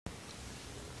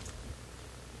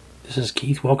This is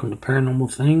Keith. Welcome to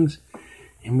Paranormal Things.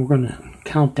 And we're going to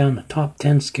count down the top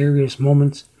 10 scariest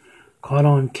moments caught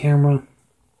on camera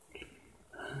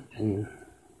in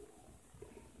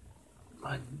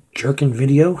my jerking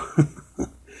video.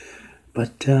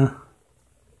 But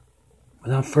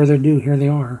without further ado, here they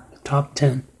are, the top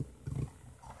 10.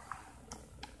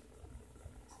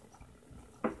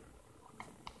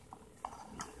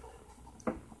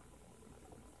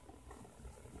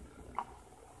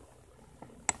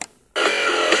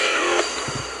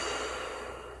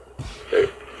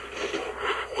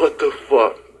 What the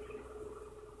fuck?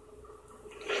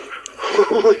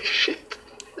 Holy shit.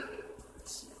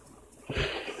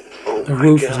 Oh, the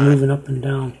roof is moving up and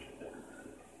down.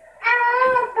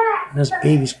 And this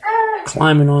baby's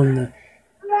climbing on the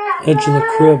edge of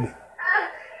the crib.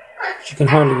 She can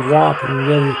hardly walk, and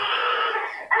really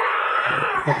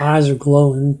her eyes are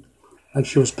glowing like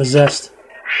she was possessed.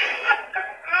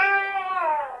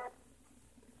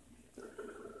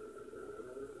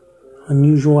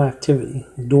 Unusual activity.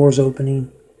 The doors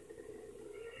opening.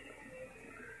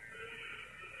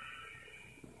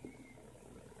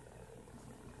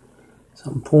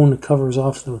 Something pulling the covers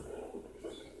off the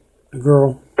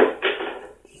girl.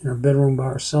 She's in her bedroom by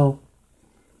herself.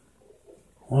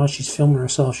 While she's filming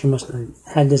herself, she must have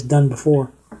had this done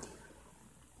before.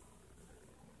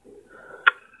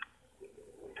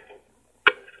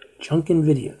 Junkin'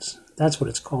 videos. That's what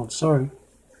it's called. Sorry.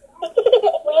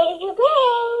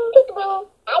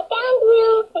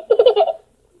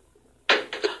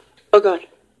 Oh god.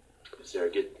 Sarah,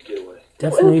 get away.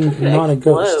 Definitely not a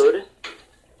ghost. Explode.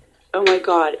 Oh my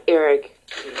god, Eric.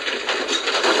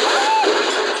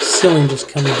 Ceiling just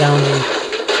coming down there.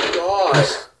 God.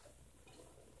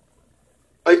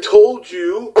 I told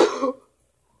you.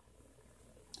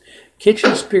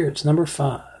 Kitchen Spirits, number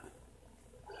 5.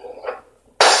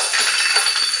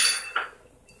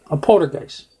 A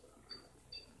poltergeist.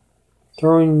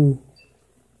 Throwing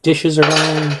dishes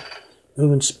around,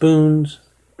 moving spoons.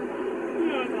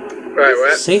 Right,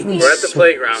 we're at the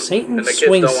playground, Satan and the kids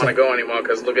don't want to go anymore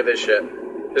because look at this shit.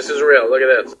 This is real. Look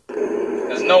at this.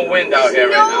 There's no wind out here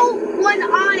right now. No one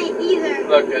on it either.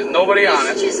 Look, there's nobody on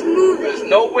it. It's just moving. There's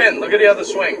no wind. Look at the other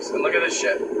swings, and look at this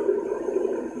shit.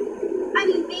 I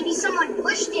mean, maybe someone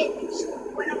pushed it and just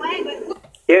went away, but...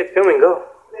 Yeah, it's filming. Go.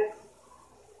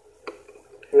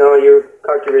 No, you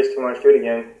cocked your wrist too much. Do it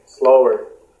again. Slower.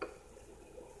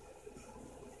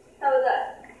 How was that?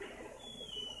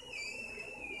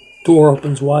 Door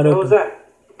opens wide What open. was that?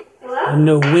 Hello? And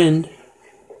no wind.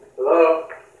 Hello?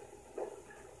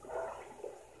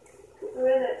 Who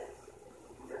is it?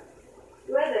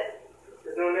 Who is it?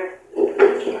 There's no one there.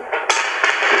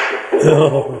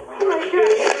 Oh, Oh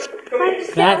my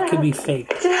god. that could be fake.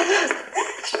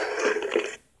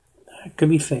 That could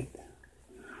be fake.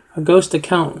 A ghost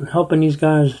accountant helping these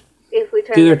guys If we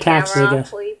turn do their the taxes, camera I guess.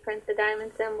 off, will you print the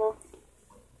diamond symbol?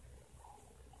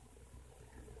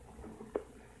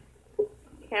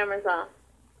 Camera's off.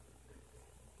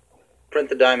 Print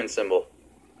the diamond symbol.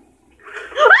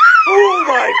 Oh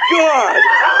my god!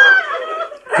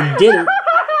 I did it.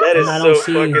 That is I so don't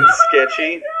see- fucking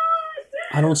sketchy.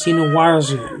 I don't see no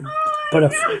wires, but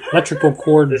an electrical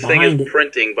cord This thing behind is it.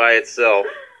 printing by itself.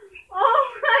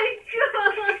 Oh my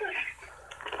god.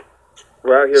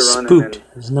 We're out here running, Spooked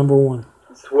and is number 1.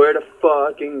 I swear to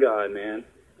fucking God, man.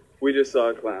 We just saw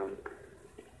a clown.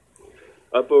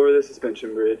 Up over the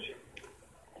suspension bridge.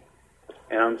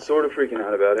 And I'm sort of freaking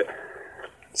out about it.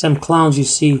 Some clowns you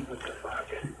see What the fuck?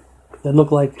 that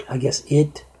look like, I guess,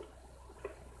 It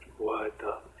What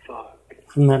the fuck?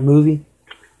 from that movie.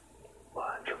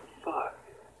 What the fuck?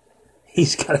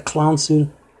 He's got a clown suit.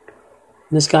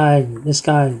 And this guy,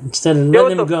 instead of Yo, letting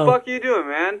what him the go, fuck are you doing,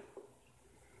 man?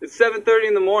 It's 7:30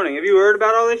 in the morning. Have you heard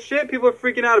about all this shit? People are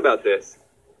freaking out about this.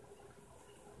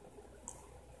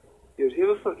 Yo, does he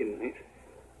have a fucking knife?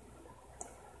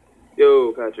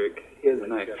 Yo, Patrick, he has a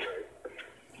knife.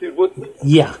 Dude, what the...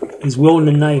 yeah, he's wielding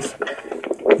a knife.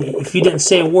 If you didn't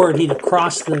say a word, he'd have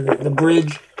crossed the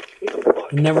bridge.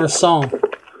 You never saw him.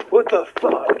 What the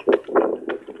fuck?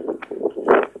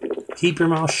 Keep your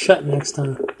mouth shut next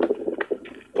time.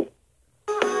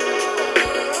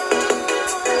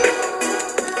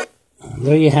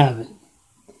 There you have it.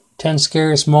 10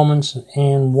 scariest moments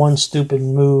and one stupid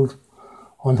move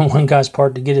on the one guy's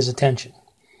part to get his attention.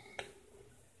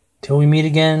 Till we meet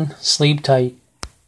again, sleep tight.